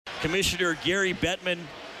Commissioner Gary Bettman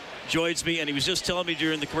joins me, and he was just telling me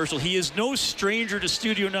during the commercial he is no stranger to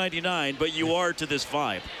Studio 99, but you are to this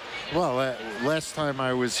vibe. Well, last time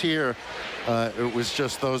I was here, it was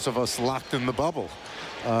just those of us locked in the bubble.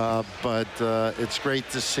 But it's great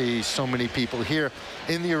to see so many people here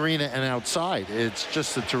in the arena and outside. It's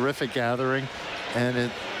just a terrific gathering,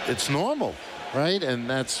 and it's normal, right? And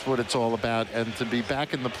that's what it's all about. And to be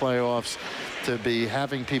back in the playoffs, to be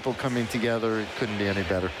having people coming together, it couldn't be any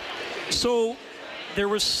better. So there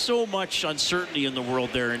was so much uncertainty in the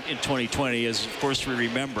world there in 2020, as of course we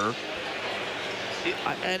remember.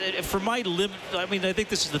 And for my limit, I mean, I think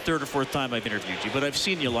this is the third or fourth time I've interviewed you, but I've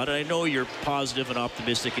seen you a lot, and I know you're positive and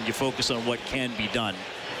optimistic, and you focus on what can be done.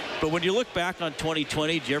 But when you look back on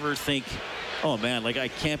 2020, do you ever think, oh man, like I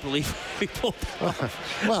can't believe we pulled that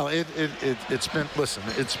off? Well, it's been, listen,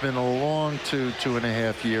 it's been a long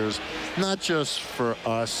 2.5 years, not just for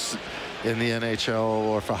us in the NHL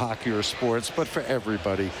or for hockey or sports, but for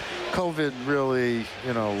everybody. COVID really,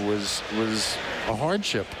 you know, was a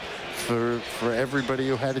hardship for everybody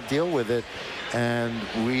who had to deal with it. And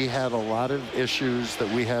we had a lot of issues that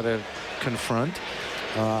we had to confront.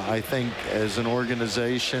 I think as an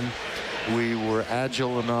organization, we were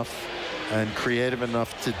agile enough and creative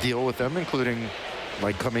enough to deal with them, including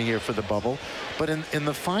like coming here for the bubble. But in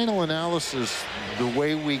the final analysis, the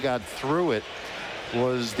way we got through it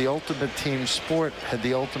was the ultimate team sport, had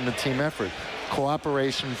the ultimate team effort.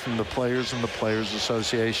 Cooperation from the players and the Players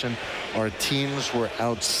Association. Our teams were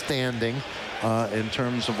outstanding in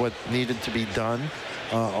terms of what needed to be done.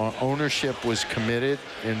 Our ownership was committed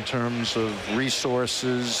in terms of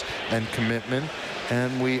resources and commitment.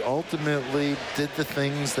 And we ultimately did the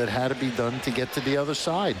things that had to be done to get to the other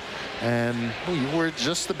side. And we were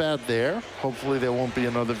just about there. Hopefully there won't be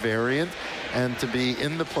another variant. And to be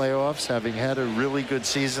in the playoffs, having had a really good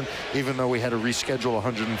season, even though we had to reschedule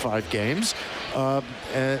 105 games.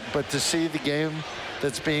 But to see the game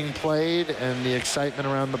that's being played and the excitement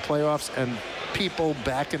around the playoffs and people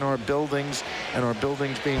back in our buildings and our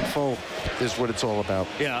buildings being full is what it's all about.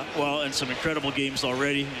 Yeah, well, and some incredible games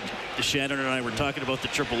already. Shannon and I were talking about the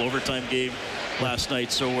triple overtime game last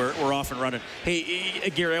night, so we're off and running. Hey,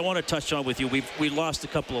 Gary, I want to touch on with you. We lost a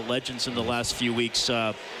couple of legends in the last few weeks,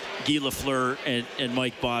 Guy Lafleur and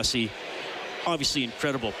Mike Bossy. Obviously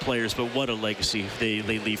incredible players, but what a legacy they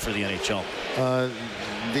leave for the NHL.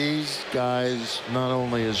 These guys, not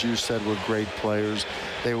only, as you said, were great players,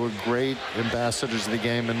 they were great ambassadors of the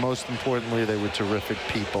game, and most importantly, they were terrific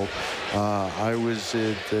people. I was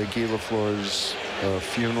at Guy Lafleur's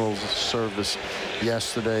funeral service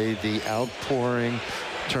yesterday. The outpouring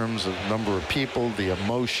in terms of number of people, the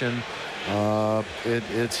emotion,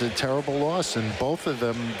 it's a terrible loss, and both of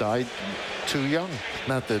them died too young.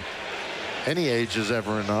 Not that any age is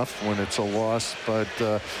ever enough when it's a loss, but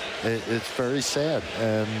it's very sad,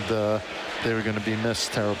 and they're going to be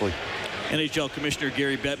missed terribly. NHL Commissioner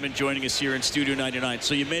Gary Bettman joining us here in Studio 99.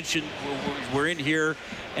 So you mentioned we're in here,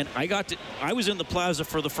 and I was in the plaza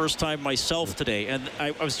for the first time myself today, and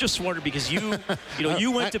I was just wondering, because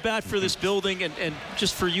you went to bat for this building, and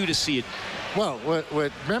just for you to see it. Well,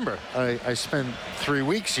 remember, I spent 3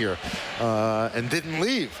 weeks here and didn't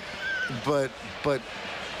leave, but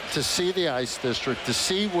to see the Ice District, to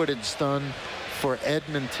see what it's done for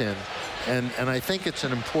Edmonton, and I think it's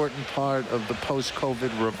an important part of the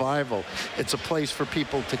post-COVID revival. It's a place for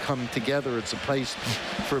people to come together. It's a place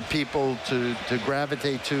for people to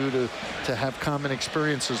gravitate to have common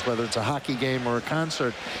experiences, whether it's a hockey game or a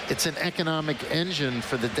concert. It's an economic engine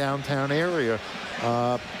for the downtown area.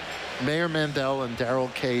 Mayor Mandel and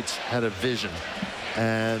Daryl Cates had a vision,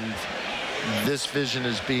 and this vision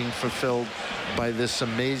is being fulfilled by this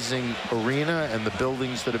amazing arena and the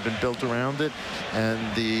buildings that have been built around it, and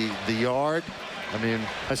the yard. I mean,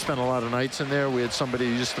 I spent a lot of nights in there. We had somebody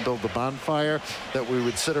who used to build the bonfire that we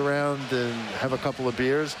would sit around and have a couple of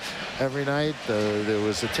beers every night. There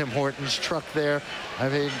was a Tim Hortons truck there. I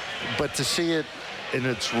mean, but to see it in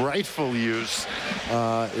its rightful use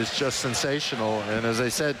is just sensational. And as I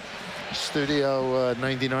said, Studio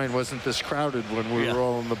 99 wasn't this crowded when we were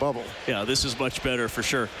all in the bubble. Yeah, this is much better for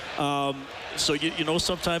sure. So, you know,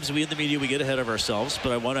 sometimes we in the media, we get ahead of ourselves,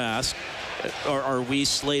 but I want to ask, are we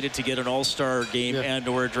slated to get an all-star game and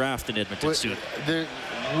or a draft in Edmonton soon?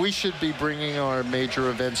 We should be bringing our major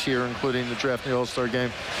events here, including the draft and the all-star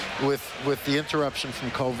game. With the interruption from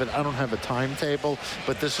COVID, I don't have a timetable,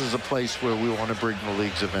 but this is a place where we want to bring the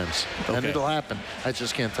league's events. Okay. And it'll happen. I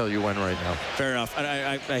just can't tell you when right now. Fair enough. And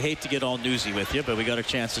I hate to get all newsy with you, but we got a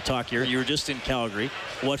chance to talk here. You were just in Calgary.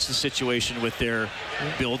 What's the situation with their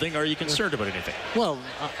building? Are you concerned about anything? Well,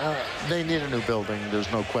 they need a new building.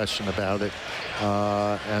 There's no question about it. it.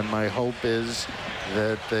 And my hope is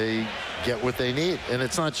that they get what they need. And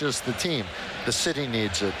it's not just the team. The city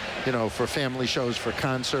needs it, you know, for family shows, for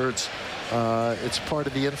concerts. It's part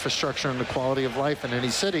of the infrastructure and the quality of life in any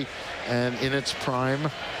city. And in its prime,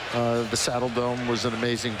 the Saddle Dome was an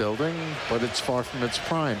amazing building, but it's far from its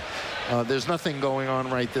prime. There's nothing going on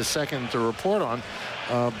right this second to report on,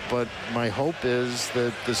 but my hope is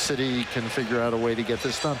that the city can figure out a way to get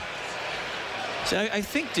this done. See, I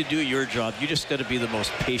think to do your job, you just got to be the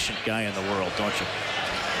most patient guy in the world, don't you?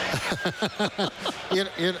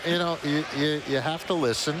 You have to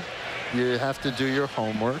listen. You have to do your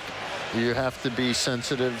homework. You have to be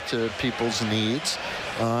sensitive to people's needs.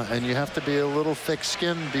 And you have to be a little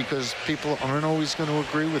thick-skinned because people aren't always going to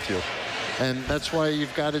agree with you. And that's why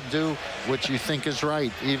you've got to do what you think is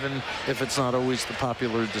right, even if it's not always the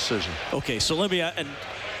popular decision. Okay, so let me, and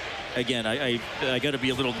again, I got to be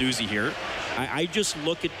a little newsy here. I just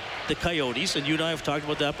look at the Coyotes, and you and I have talked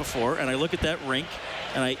about that before, and I look at that rink,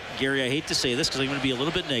 and Gary, I hate to say this because I'm going to be a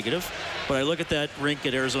little bit negative, but I look at that rink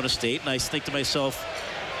at Arizona State, and I think to myself,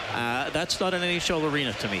 that's not an NHL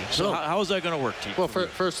arena to me. So how is that going to work to you? Well,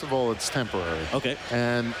 first of all, it's temporary. Okay.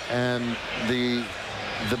 And the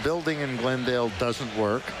building in Glendale doesn't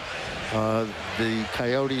work. The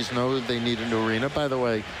Coyotes know they need a new arena. By the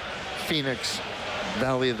way, Phoenix,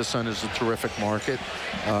 Valley of the Sun is a terrific market.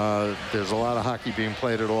 There's a lot of hockey being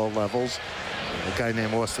played at all levels. A guy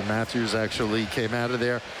named Austin Matthews actually came out of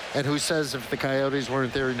there, and who says if the Coyotes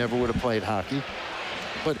weren't there, he never would have played hockey.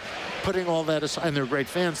 But putting all that aside, and they're great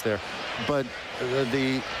fans there, but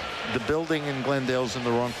the building in Glendale's in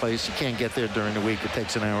the wrong place. You can't get there during the week. It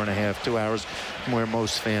takes an hour and a half, 2 hours from where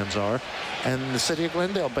most fans are. And the city of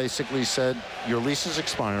Glendale basically said, your lease is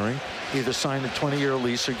expiring. Either sign a 20-year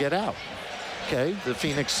lease or get out. Okay, the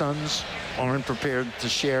Phoenix Suns aren't prepared to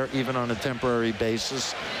share, even on a temporary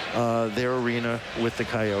basis, their arena with the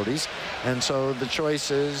Coyotes. And so the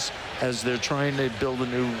choice is, as they're trying to build a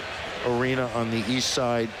new arena on the east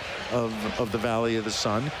side of the Valley of the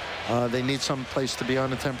Sun, they need some place to be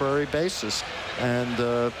on a temporary basis. And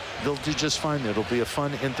they'll do just fine. It'll be a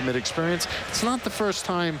fun, intimate experience. It's not the first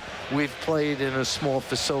time we've played in a small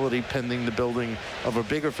facility pending the building of a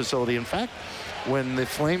bigger facility. In fact, when the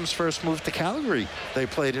Flames first moved to Calgary, they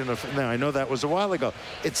played in now I know that was a while ago.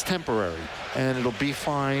 It's temporary, and it'll be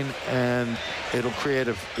fine, and it'll create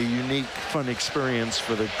a unique, fun experience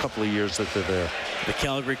for the couple of years that they're there. The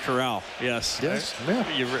Calgary Corral, yes. Yes, I'm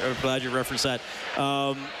glad you referenced that.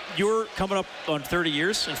 You're coming up on 30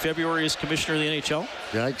 years in February as commissioner of the NHL.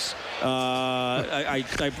 Yikes.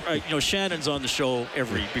 You know, Shannon's on the show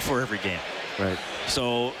before every game. Right.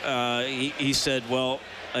 So he said, well,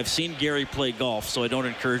 I've seen Gary play golf, so I don't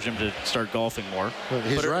encourage him to start golfing more. Well,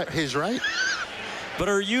 he's right. But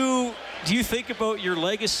do you think about your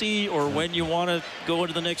legacy or when you want to go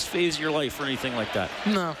into the next phase of your life or anything like that?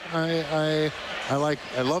 No, I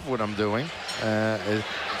love what I'm doing.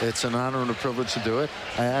 It's an honor and a privilege to do it.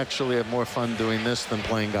 I actually have more fun doing this than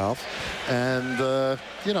playing golf. And,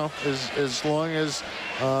 you know, as long as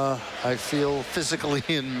I feel physically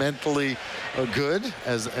and mentally good,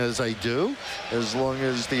 as I do, as long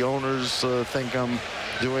as the owners think I'm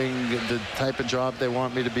doing the type of job they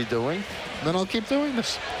want me to be doing, then I'll keep doing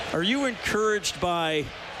this. Are you encouraged by,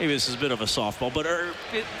 maybe this is a bit of a softball, but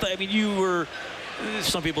you were,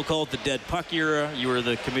 some people call it the dead puck era. You were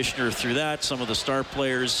the commissioner through that. Some of the star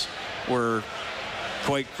players were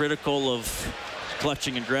quite critical of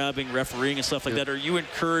clutching and grabbing, refereeing and stuff like that. Are you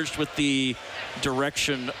encouraged with the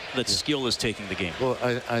direction that skill is taking the game? Well,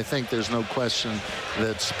 I think there's no question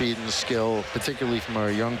that speed and skill, particularly from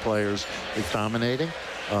our young players, is dominating.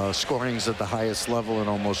 Scoring's at the highest level in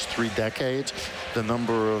almost 3 decades. The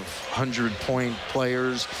number of 100-point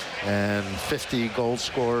players and 50 goal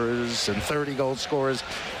scorers and 30 goal scorers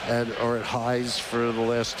are at highs for the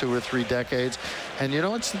last 2 or 3 decades. And you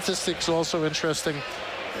know what statistics also interesting?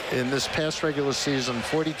 In this past regular season,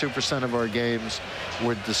 42% of our games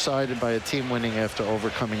were decided by a team winning after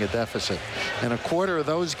overcoming a deficit. And a quarter of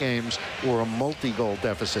those games were a multi-goal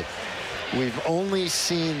deficit. We've only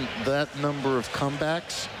seen that number of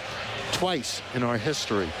comebacks twice in our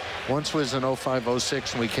history. Once was in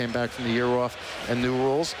 05-06 when we came back from the year off and new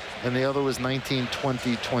rules, and the other was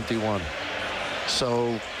 19-20-21.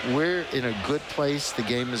 So we're in a good place. The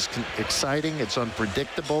game is exciting. It's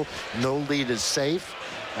unpredictable. No lead is safe.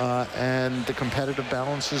 And the competitive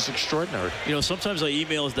balance is extraordinary. You know, sometimes I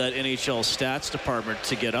email that NHL stats department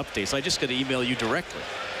to get updates. I just got to email you directly.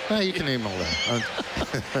 You can email them.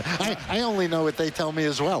 I only know what they tell me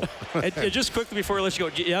as well. and just quickly before I let you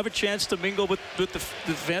go, do you have a chance to mingle with the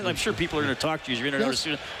fans? I'm sure people are going to talk to you. You're going to notice.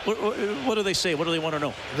 What do they say? What do they want to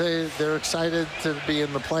know? They're excited to be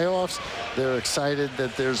in the playoffs. They're excited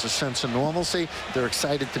that there's a sense of normalcy. They're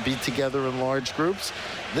excited to be together in large groups.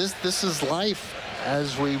 This is life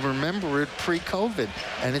as we remember it pre-COVID,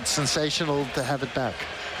 and it's sensational to have it back.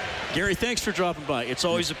 Gary, thanks for dropping by. It's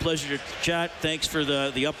always a pleasure to chat. Thanks for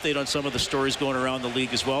the update on some of the stories going around the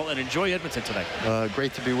league as well. And enjoy Edmonton tonight.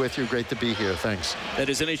 Great to be with you. Great to be here. Thanks. That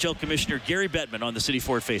is NHL Commissioner Gary Bettman on the City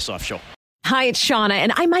Ford Face-Off Show. Hi, it's Shauna,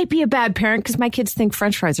 and I might be a bad parent because my kids think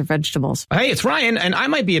French fries are vegetables. Hey, it's Ryan, and I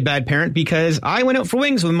might be a bad parent because I went out for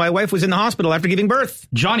wings when my wife was in the hospital after giving birth.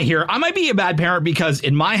 Johnny here. I might be a bad parent because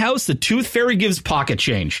in my house, the tooth fairy gives pocket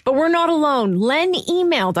change. But we're not alone. Len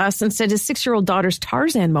emailed us and said his 6-year-old daughter's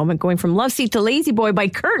Tarzan moment going from love seat to lazy boy by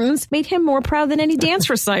curtains made him more proud than any dance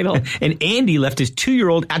recital. And Andy left his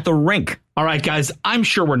 2-year-old at the rink. All right, guys, I'm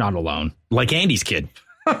sure we're not alone. Like Andy's kid.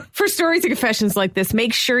 For stories and confessions like this,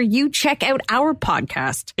 make sure you check out our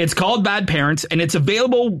podcast. It's called Bad Parents, and it's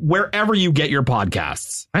available wherever you get your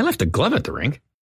podcasts. I left a glove at the rink.